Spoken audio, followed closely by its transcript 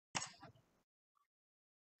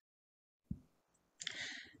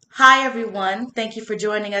Hi, everyone. Thank you for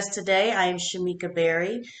joining us today. I am Shamika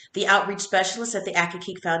Berry, the Outreach Specialist at the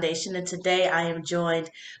Akakik Foundation, and today I am joined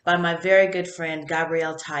by my very good friend,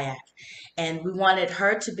 Gabrielle Tayac. And we wanted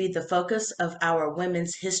her to be the focus of our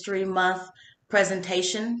Women's History Month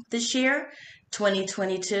presentation this year,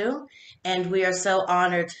 2022. And we are so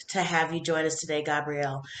honored to have you join us today,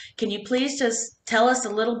 Gabrielle. Can you please just tell us a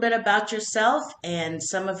little bit about yourself and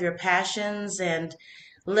some of your passions and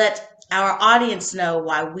let our audience know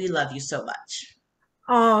why we love you so much?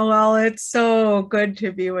 Oh, well, it's so good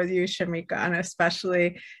to be with you, Shamika, and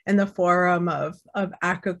especially in the forum of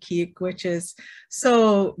Akokik, which is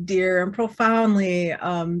so dear and profoundly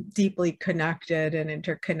deeply connected and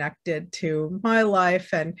interconnected to my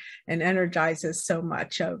life and energizes so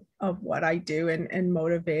much of what I do and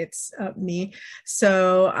motivates me.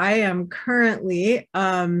 So I am currently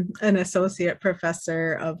an associate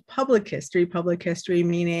professor of public history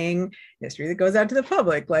meaning history that goes out to the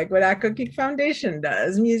public, like what Akokik Foundation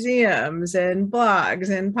does, museums and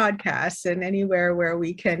blogs and podcasts and anywhere where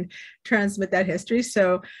we can transmit that history.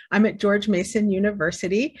 So I'm at George Mason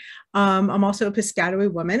University. I'm also a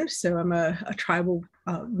Piscataway woman, so I'm a tribal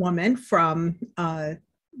woman from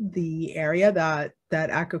the area that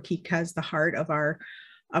Akokik has the heart of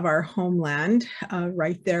our homeland,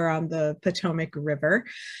 right there on the Potomac River.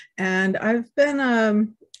 And I've been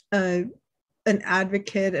a an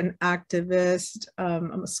advocate, an activist.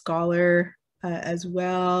 I'm a scholar as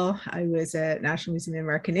well. I was at National Museum of the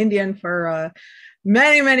American Indian for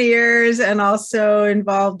many, many years, and also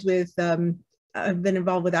involved with, I've been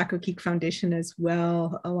involved with Akokik Foundation as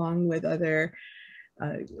well, along with other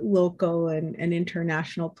local and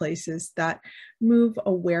international places that move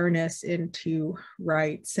awareness into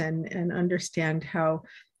rights and understand how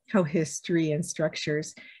history and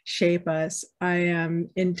structures shape us. I am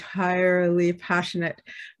entirely passionate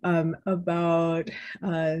about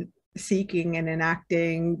seeking and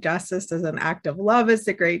enacting justice as an act of love, as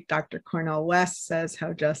the great Dr. Cornel West says,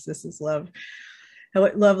 how justice is love,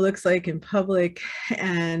 what love looks like in public,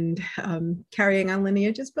 and carrying on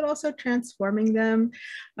lineages, but also transforming them.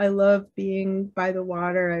 I love being by the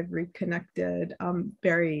water. I've reconnected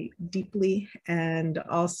very deeply, and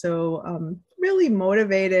also really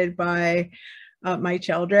motivated by my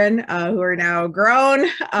children who are now grown,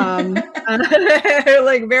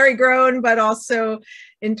 like very grown, but also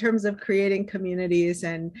in terms of creating communities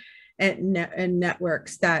and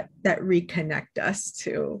networks that reconnect us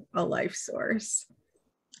to a life source.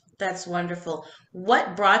 That's wonderful.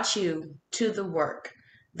 What brought you to the work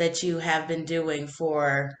that you have been doing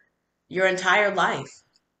for your entire life?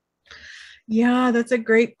 Yeah, that's a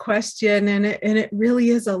great question, and it really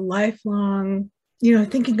is a lifelong,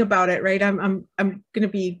 thinking about it, right? I'm going to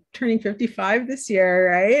be turning 55 this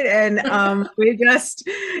year, right? And we just,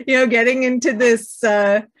 getting into this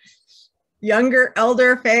younger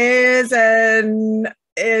elder phase, and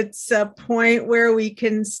it's a point where we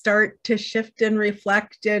can start to shift and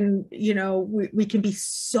reflect, and we can be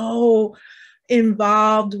so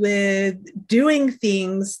involved with doing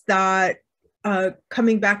things that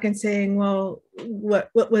coming back and saying, well,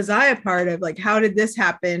 what was I a part of? Like, how did this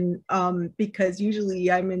happen? Because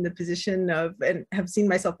usually I'm in the position of, and have seen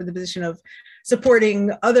myself in the position of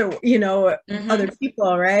supporting other, other Hmm.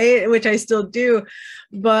 people, right? Which I still do.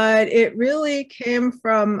 But it really came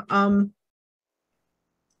from,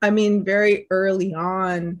 very early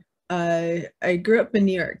on. I grew up in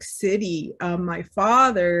New York City. My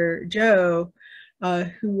father, Joe,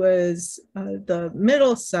 who was the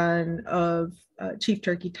middle son of Chief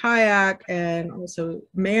Turkey Tayac and also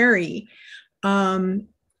Mary,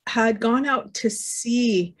 had gone out to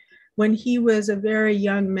sea when he was a very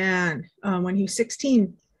young man, when he was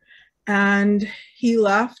 16. And he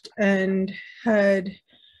left and had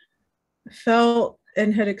felt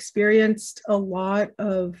and had experienced a lot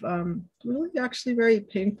of really actually very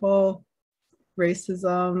painful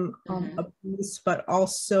racism, Hmm. abuse, but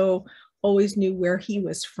also always knew where he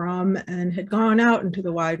was from and had gone out into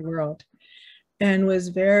the wide world and was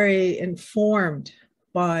very informed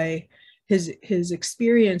by his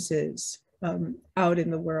experiences out in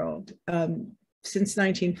the world since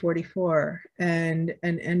 1944, and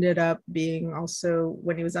ended up being also,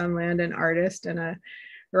 when he was on land, an artist and a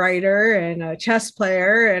writer and a chess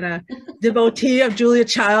player and a devotee of Julia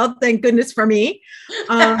Child. Thank goodness for me.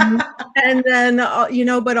 And then,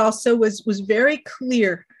 but also was very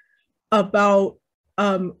clear about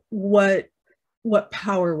what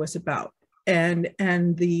power was about.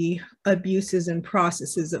 and the abuses and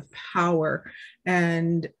processes of power,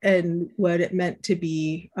 and what it meant to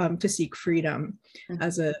be to seek freedom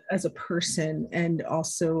as a person, and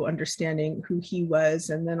also understanding who he was.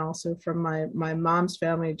 And then also from my mom's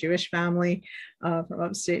family, Jewish family, from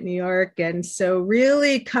upstate New York. And so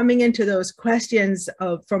really coming into those questions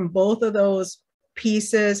from both of those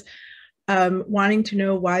pieces, wanting to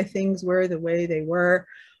know why things were the way they were,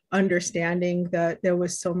 understanding that there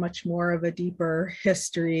was so much more of a deeper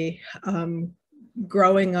history,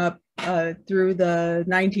 growing up through the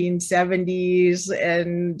 1970s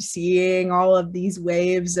and seeing all of these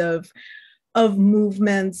waves of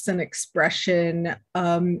movements and expression,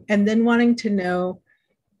 and then wanting to know,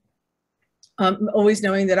 always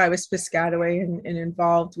knowing that I was Piscataway and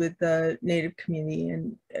involved with the Native community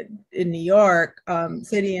in New York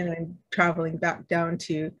City, and then traveling back down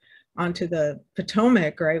onto the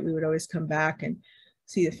Potomac, right? We would always come back and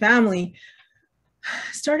see the family.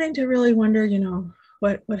 Starting to really wonder,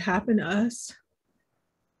 what happened to us,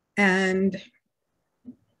 and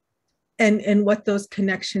what those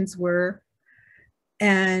connections were,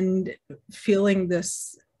 and feeling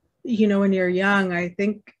this, when you're young, I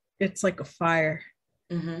think it's like a fire,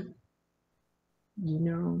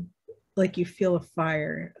 like you feel a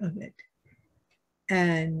fire of it,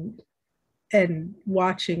 and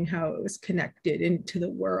watching how it was connected into the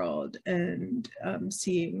world, and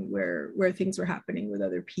seeing where things were happening with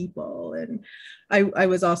other people. And I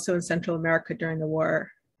was also in Central America during the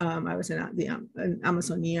war. I was in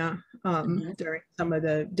Amazonia during some of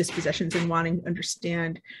the dispossessions, and wanting to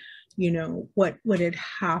understand, what had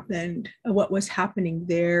happened, what was happening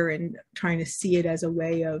there, and trying to see it as a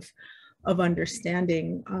way of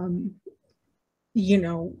understanding,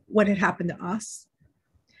 what had happened to us.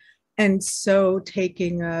 And so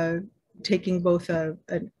taking both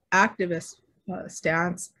an activist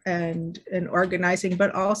stance and organizing,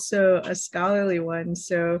 but also a scholarly one.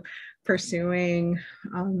 So pursuing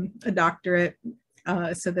a doctorate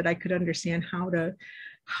so that I could understand how to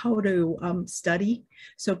study.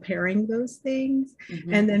 So pairing those things,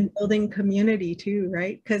 and then building community too,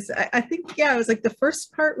 right? Because I think, it was like the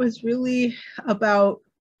first part was really about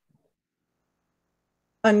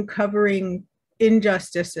uncovering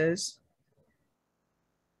injustices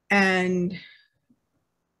and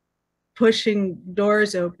pushing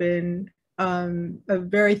doors open. I'm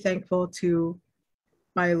very thankful to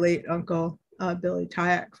my late uncle, Billy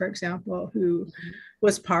Tayac, for example, who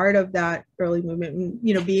was part of that early movement.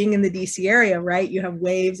 Being in the DC area, right? You have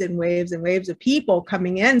waves and waves and waves of people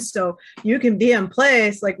coming in. So you can be in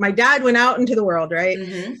place. Like my dad went out into the world, right?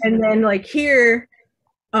 And then like here,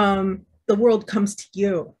 the world comes to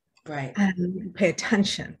you, right? And you pay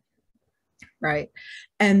attention, right?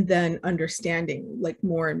 And then understanding like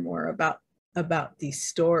more and more about these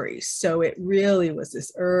stories. So it really was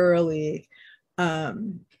this early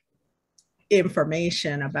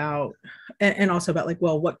information about, and also about like,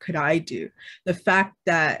 well, what could I do? The fact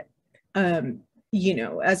that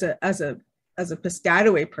as a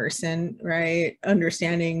Piscataway person, right,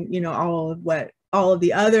 understanding all of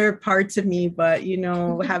the other parts of me, but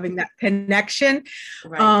having that connection,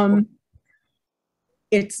 right.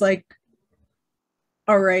 It's like,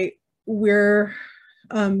 all right, we're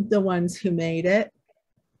the ones who made it.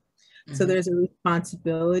 So there's a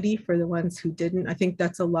responsibility for the ones who didn't. I think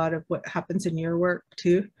that's a lot of what happens in your work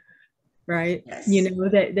too, right? Yes.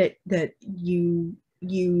 That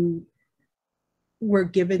you were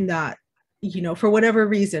given that, for whatever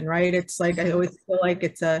reason, right? It's like, I always feel like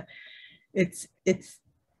it's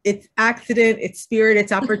accident, it's spirit,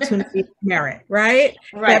 it's opportunity, merit, right?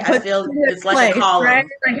 Right. I feel it's like place, a calling. Right?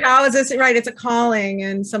 Like, how is this, right? It's a calling,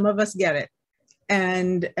 and some of us get it,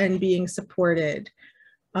 and being supported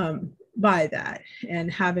by that,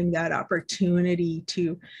 and having that opportunity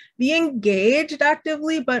to be engaged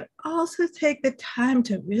actively, but also take the time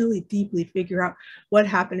to really deeply figure out what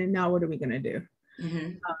happened, and now what are we going to do?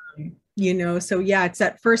 So it's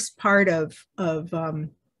that first part of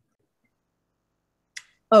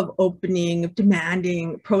opening, of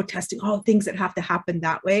demanding, protesting, all things that have to happen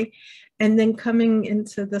that way. And then coming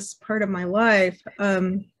into this part of my life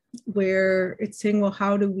where it's saying, well,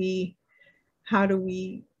 how do we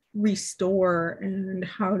restore, and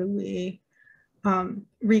how do we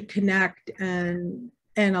reconnect and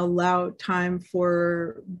allow time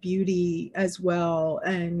for beauty as well,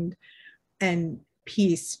 and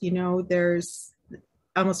peace. There's,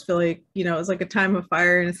 I almost feel like, it's like a time of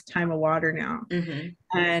fire and it's a time of water now.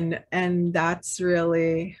 And that's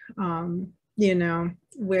really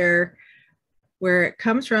where it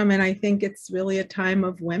comes from. And I think it's really a time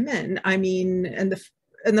of women. I mean, and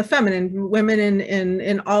and the feminine, women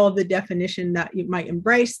in all of the definition that you might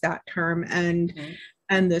embrace that term, Mm-hmm.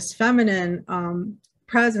 and this feminine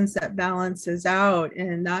presence that balances out.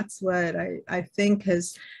 And that's what I think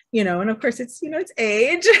has, and of course it's, it's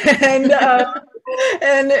age and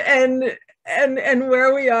and and and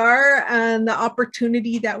where we are and the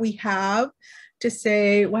opportunity that we have to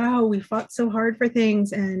say, wow, we fought so hard for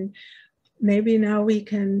things, and maybe now we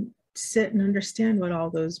can sit and understand what all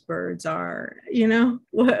those birds are.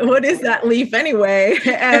 What is that leaf anyway?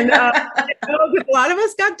 And a lot of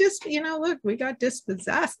us got we got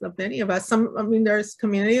dispossessed, of many of us. There's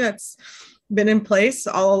community that's been in place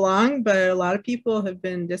all along, but a lot of people have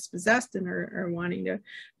been dispossessed and are wanting to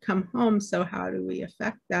come home. So how do we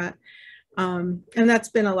affect that? And that's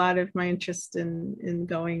been a lot of my interest in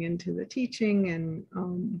going into the teaching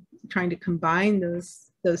and trying to combine those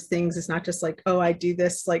things. It's not just like, oh, I do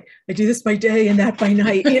this by day and that by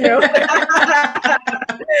night,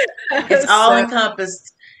 It's all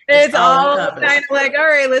encompassed. It's all kind of like, all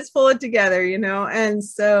right, let's pull it together, And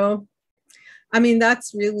so,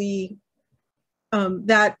 that's really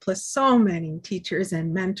that, plus so many teachers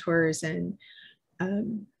and mentors and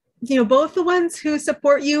both the ones who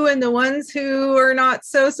support you and the ones who are not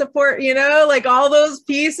so support, like all those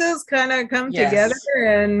pieces kind of come together,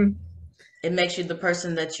 and it makes you the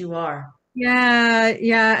person that you are. Yeah.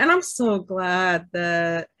 And I'm so glad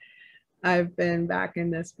that I've been back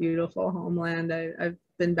in this beautiful homeland. I've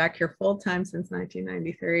been back here full time since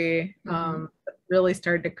 1993. Mm-hmm. Really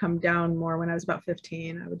started to come down more when I was about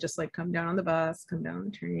 15. I would just come down on the bus, come down on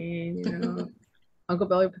the train, Uncle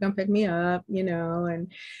Billy would come pick me up,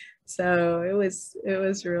 and so it was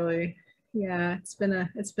really, it's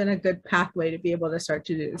been a good pathway to be able to start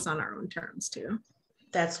to do this on our own terms too.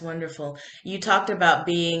 That's wonderful. You talked about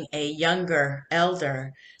being a younger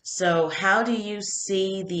elder. So how do you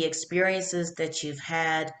see the experiences that you've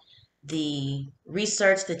had, the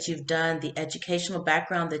research that you've done, the educational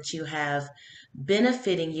background that you have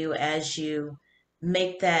benefiting you as you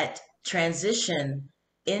make that transition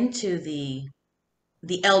into the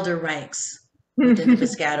elder ranks within the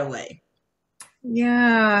Piscataway?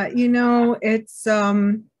 Yeah, it's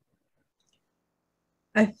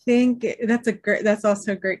I think that's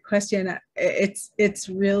also a great question. It's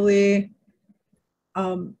really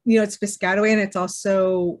it's Piscataway, and it's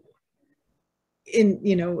also an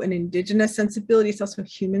Indigenous sensibility. It's also a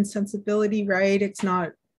human sensibility, right? It's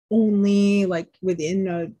not only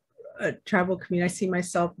within a tribal community. I see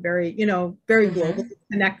myself very globally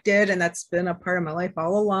connected, and that's been a part of my life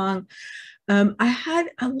all along. I had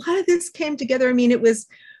a lot of this came together. It was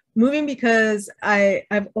moving because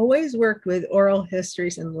I've always worked with oral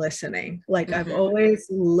histories and listening. I've always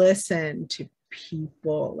listened to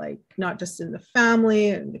people, not just in the family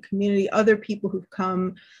and the community, other people who've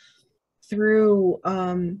come through,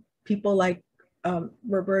 people like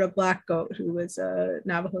Roberta Blackgoat, who was a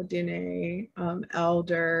Navajo DNA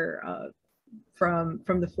elder from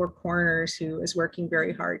the Four Corners, who is working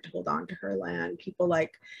very hard to hold on to her land. People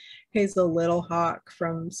like Hazel Little Hawk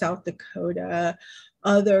from South Dakota,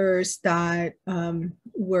 others that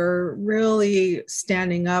were really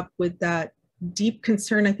standing up with that deep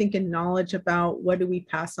concern, I think, and knowledge about what do we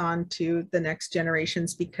pass on to the next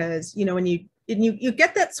generations. Because, when you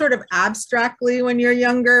get that sort of abstractly when you're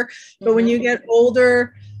younger, but when you get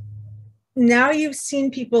older, now you've seen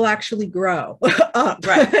people actually grow up,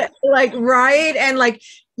 right? Right. And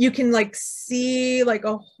you can see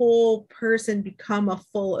a whole person become a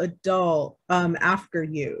full adult after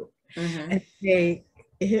you. And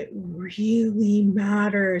it really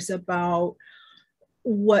matters about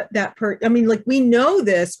what that we know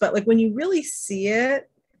this, but when you really see it,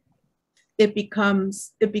 it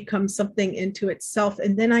becomes something into itself.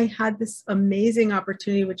 And then I had this amazing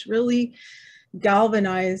opportunity, which really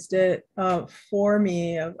galvanized it for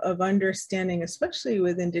me, of understanding, especially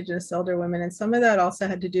with Indigenous elder women. And some of that also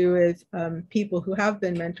had to do with people who have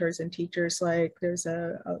been mentors and teachers. There's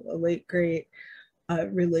a late great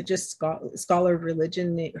religious scholar of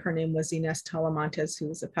religion. Her name was Inez Talamantes, who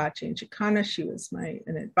was Apache and Chicana. She was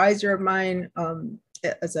an advisor of mine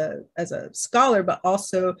as a scholar, but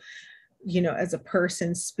also as a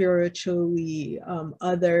person spiritually.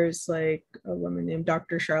 Others, like a woman named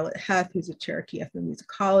Dr. Charlotte Heth, who's a Cherokee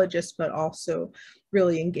ethnomusicologist, but also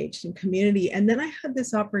really engaged in community. And then I had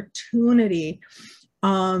this opportunity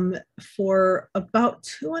for about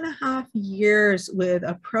 2.5 years with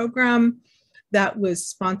a program that was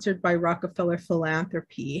sponsored by Rockefeller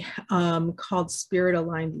Philanthropy, called Spirit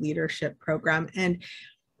Aligned Leadership Program. And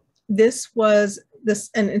this was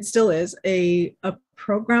and it still is a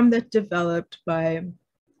program that developed by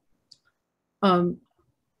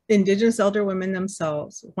Indigenous elder women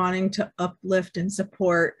themselves wanting to uplift and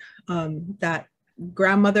support that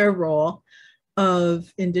grandmother role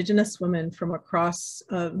of Indigenous women from across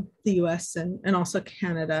the US and also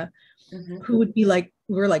Canada, who would be like,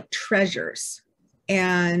 we're like treasures.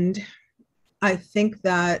 And I think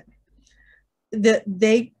that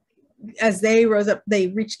they, as they rose up, they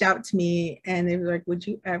reached out to me and they were like, would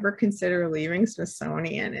you ever consider leaving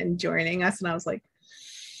Smithsonian and joining us? And I was like,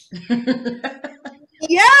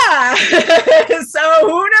 yeah. So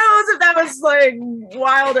who knows if that was like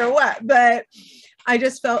wild or what, but I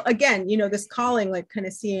just felt, again, you know, this calling, like kind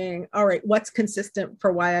of seeing, all right, what's consistent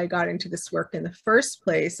for why I got into this work in the first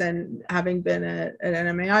place. And having been at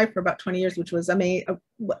an MAI for about 20 years, which was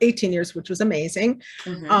 18 years, which was amazing.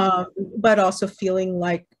 But also feeling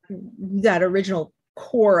like that original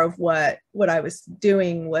core of what I was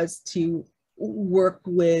doing was to work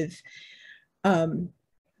with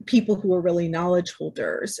people who were really knowledge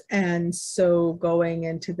holders. And so going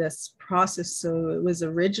into this process, so it was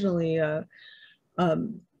originally a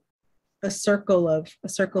circle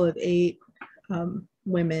of 8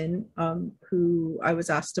 women who I was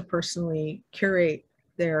asked to personally curate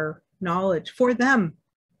their knowledge for them,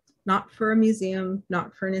 not for a museum,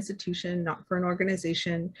 not for an institution, not for an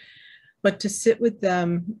organization, but to sit with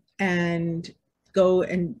them and go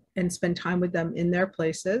and spend time with them in their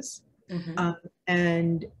places,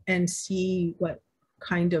 and see what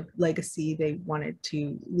kind of legacy they wanted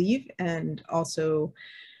to leave, and also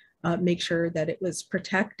make sure that it was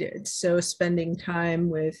protected. So spending time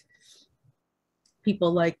with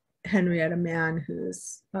people like Henrietta Mann,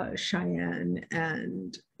 who's Cheyenne,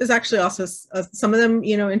 and there's actually also some of them,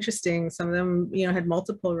 you know, interesting. Some of them, you know, had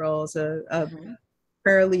multiple roles, a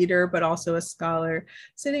prayer leader, but also a scholar,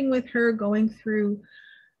 sitting with her, going through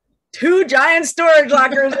 2 giant storage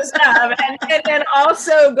lockers of stuff, and then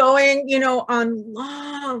also going, you know,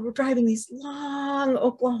 we're driving these long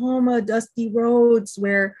Oklahoma dusty roads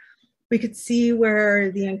where we could see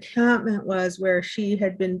where the encampment was, where she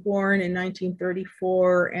had been born in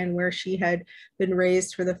 1934 and where she had been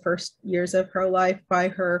raised for the first years of her life by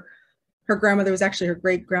her grandmother. Was actually her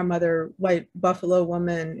great grandmother, white Buffalo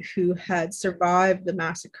woman who had survived the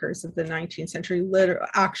massacres of the 19th century. Literally,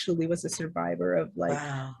 actually was a survivor of like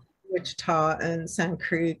Wichita and Sand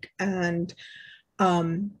Creek, and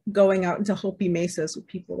going out into Hopi mesas with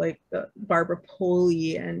people like Barbara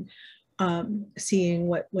Poley, and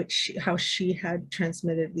seeing how she had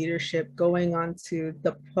transmitted leadership, going on to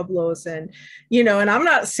the Pueblos. And, you know, and I'm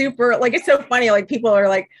not super, like, it's so funny, like people are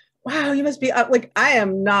like, wow, you must be up. Like, I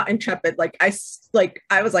am not intrepid. Like I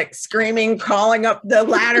was like screaming, crawling up the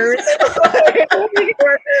ladders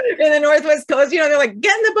in the Northwest Coast, you know, they're like,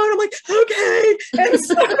 get in the boat. I'm like, okay. And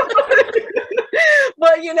so,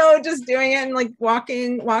 but, you know, just doing it and like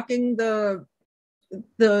walking the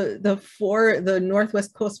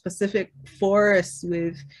Northwest Coast Pacific forests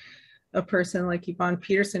with a person like Yvonne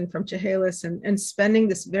Peterson from Chehalis, and spending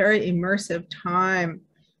this very immersive time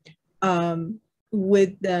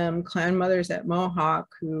with them, clan mothers at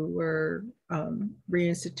Mohawk who were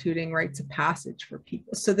reinstituting rites of passage for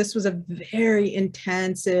people. So this was a very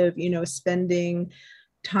intensive, you know, spending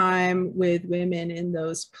time with women in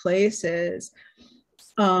those places.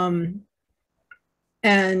 And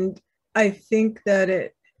I think that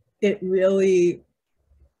it really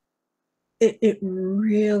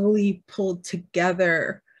pulled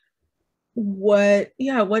together what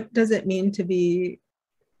does it mean to be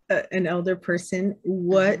an elder person?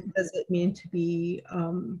 What does it mean to be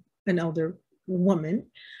an elder woman?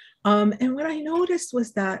 And what I noticed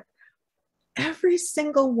was that every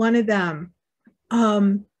single one of them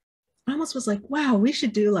almost was like, wow, we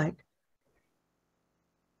should do like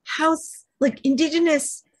house, like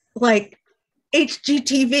Indigenous, like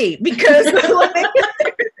HGTV, because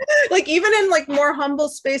like even in like more humble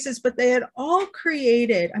spaces, but they had all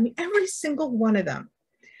created, I mean, every single one of them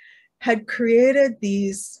had created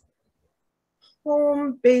these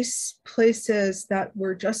home-based places that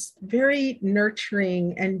were just very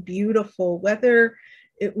nurturing and beautiful, whether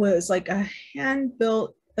it was like a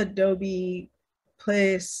hand-built adobe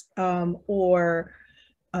place or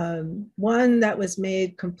one that was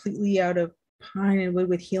made completely out of pine and wood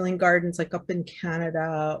with healing gardens like up in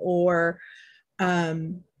Canada, or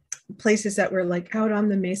places that were like out on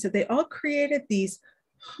the mesa. They all created these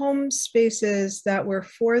home spaces that were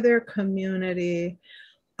for their community,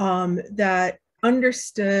 that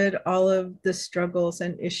understood all of the struggles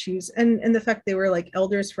and issues, and the fact they were like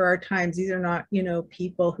elders for our times. These are not, you know,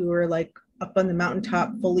 people who are like up on the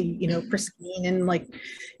mountaintop fully, you know, pristine, and like,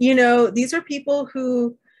 you know, these are people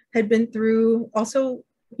who had been through also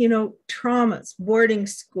traumas, boarding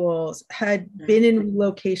schools, had been in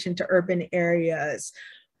relocation to urban areas,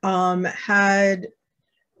 had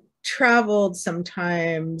traveled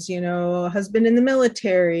sometimes, has been in the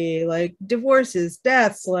military, like divorces,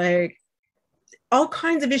 deaths, like all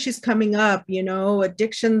kinds of issues coming up,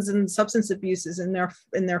 addictions and substance abuses in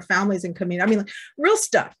their families and community. I mean, like, real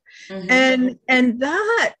stuff. And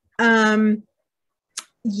that,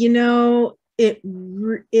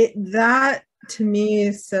 that to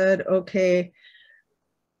me said, okay,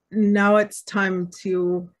 now it's time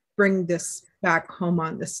to bring this back home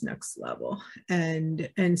on this next level and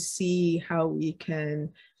see how we can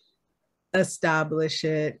establish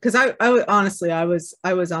it, because I honestly I was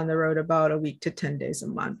on the road about a week to 10 days a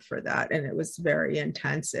month for that, and it was very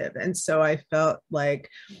intensive. And so I felt like,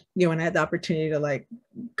 when I had the opportunity to like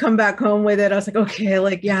come back home with it, I was like, okay,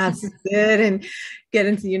 like, yeah, this is it, and get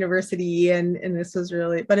into university. And this was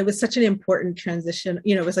really, but it was such an important transition.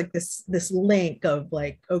 It was like this link of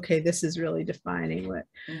like, okay, this is really defining what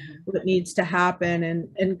needs to happen.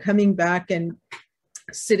 And coming back and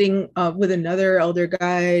sitting with another elder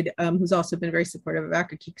guide who's also been very supportive of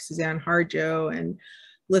Akakik, Suzanne Harjo, and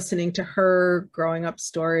listening to her growing up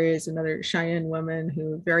stories, another Cheyenne woman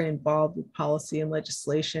who very involved with policy and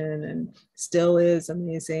legislation and still is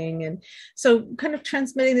amazing. And so kind of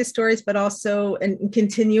transmitting the stories, but also and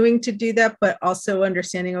continuing to do that, but also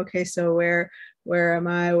understanding, okay, so where am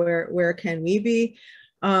I, where can we be?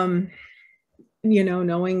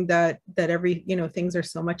 Knowing that every, things are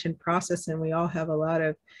so much in process, and we all have a lot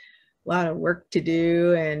of work to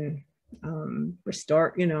do and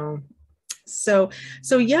restore, so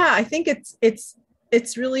yeah, I think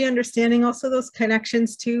it's really understanding also those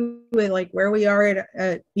connections too, with like where we are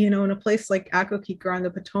at in a place like Akakik or on the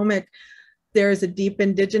Potomac. There's a deep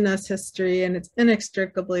Indigenous history, and it's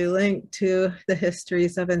inextricably linked to the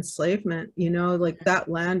histories of enslavement. Like that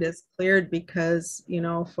land is cleared because,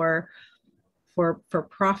 for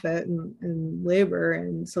profit and labor.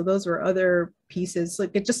 And so those were other pieces.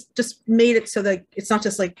 Like it just made it so that it's not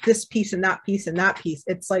just like this piece and that piece and that piece.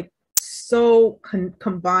 It's like so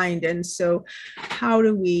combined. And so how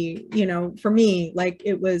do we, for me, like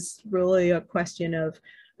it was really a question of,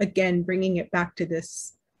 again, bringing it back to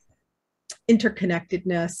this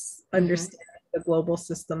interconnectedness, understanding the global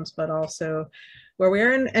systems, but also where we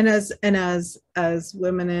are. And as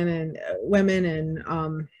women and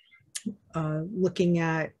looking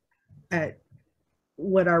at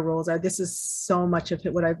what our roles are. This is so much of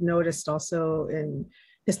it, what I've noticed also in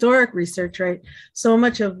historic research, right? So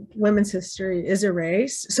much of women's history is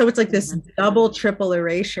erased. So it's like this double, triple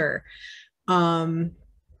erasure. And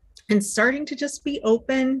starting to just be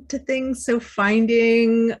open to things. So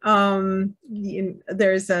finding,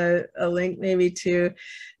 there's a link maybe to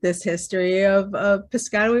this history of a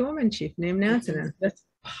Piscataway woman chief named Nansen that's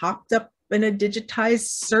popped up in a digitized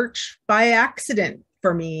search by accident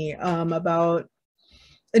for me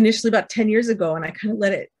initially about 10 years ago. And I kind of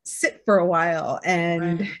let it sit for a while,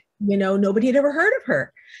 and nobody had ever heard of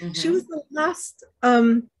her. She was the last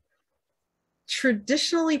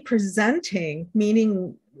traditionally presenting,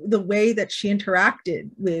 meaning the way that she interacted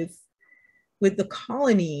with the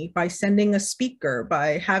colony, by sending a speaker,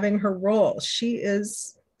 by having her role. She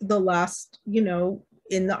is the last, in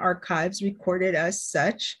the archives recorded as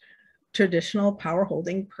such, traditional power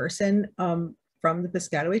holding person from the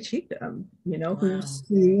Piscataway chiefdom,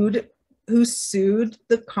 who sued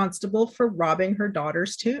the constable for robbing her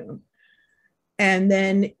daughter's tomb. And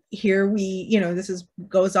then here we, this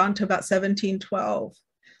goes on to about 1712.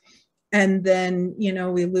 And then,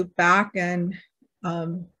 we loop back, and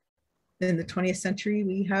in the 20th century,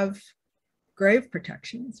 we have grave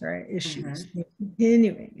protections, right? Issues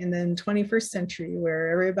continuing. And then 21st century, where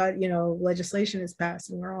everybody, legislation is passed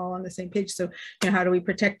and we're all on the same page. So, how do we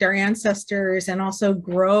protect our ancestors and also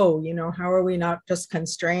grow? How are we not just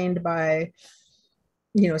constrained by,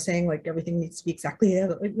 saying like everything needs to be exactly,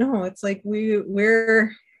 like, no, it's like we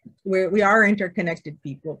are interconnected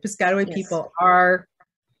people. Piscataway people are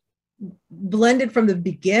blended from the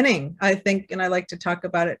beginning, I think, and I like to talk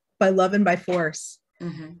about it, by love and by force.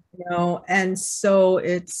 And so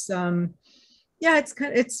it's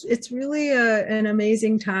it's really an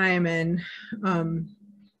amazing time, and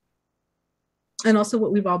also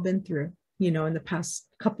what we've all been through, in the past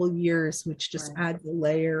couple of years, which just adds a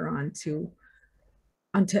layer onto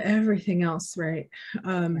everything else, right?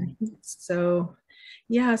 So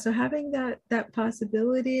having that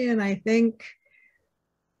possibility, and I think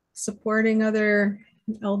supporting other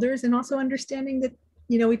elders, and also understanding that,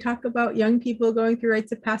 we talk about young people going through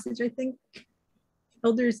rites of passage. I think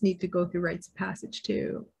elders need to go through rites of passage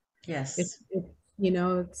too. Yes.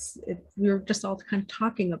 we're just all kind of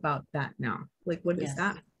talking about that now. Like, what is Yes,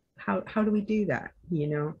 that? How do we do that?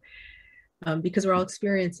 Because we're all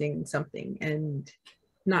experiencing something and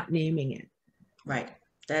not naming it. right.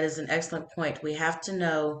 That is an excellent point. We have to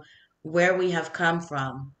know where we have come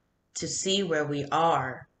from to see where we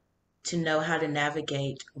are, to know how to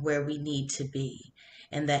navigate where we need to be.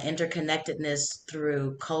 And that interconnectedness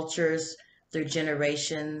through cultures, through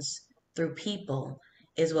generations, through people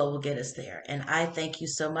is what will get us there. And I thank you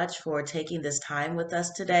so much for taking this time with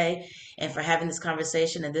us today and for having this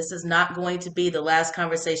conversation. And this is not going to be the last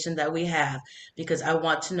conversation that we have, because I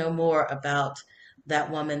want to know more about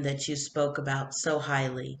that woman that you spoke about so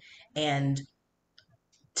highly, and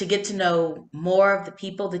to get to know more of the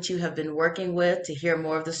people that you have been working with, to hear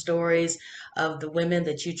more of the stories of the women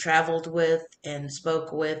that you traveled with and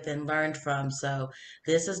spoke with and learned from. So,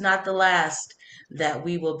 this is not the last that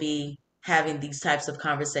we will be having these types of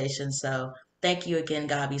conversations. So, thank you again,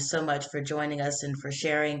 Gabi, so much for joining us and for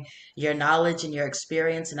sharing your knowledge and your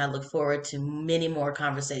experience. And I look forward to many more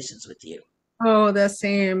conversations with you. Oh, the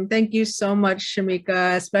same. Thank you so much,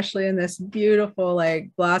 Shamika, especially in this beautiful,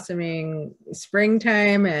 like blossoming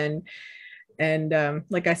springtime. And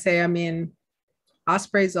like I say, I mean,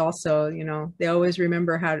 ospreys also, they always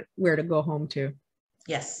remember where to go home to.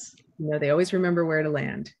 Yes, They always remember where to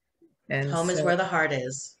land. And home is so where the heart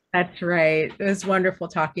is. that's right. It was wonderful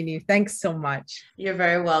talking to you. Thanks so much. You're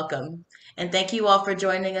very welcome. And thank you all for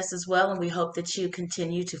joining us as well. And we hope that you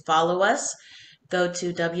continue to follow us. Go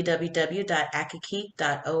to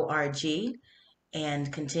www.akakeek.org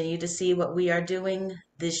and continue to see what we are doing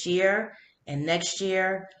this year and next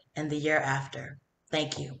year and the year after.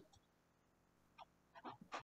 Thank you.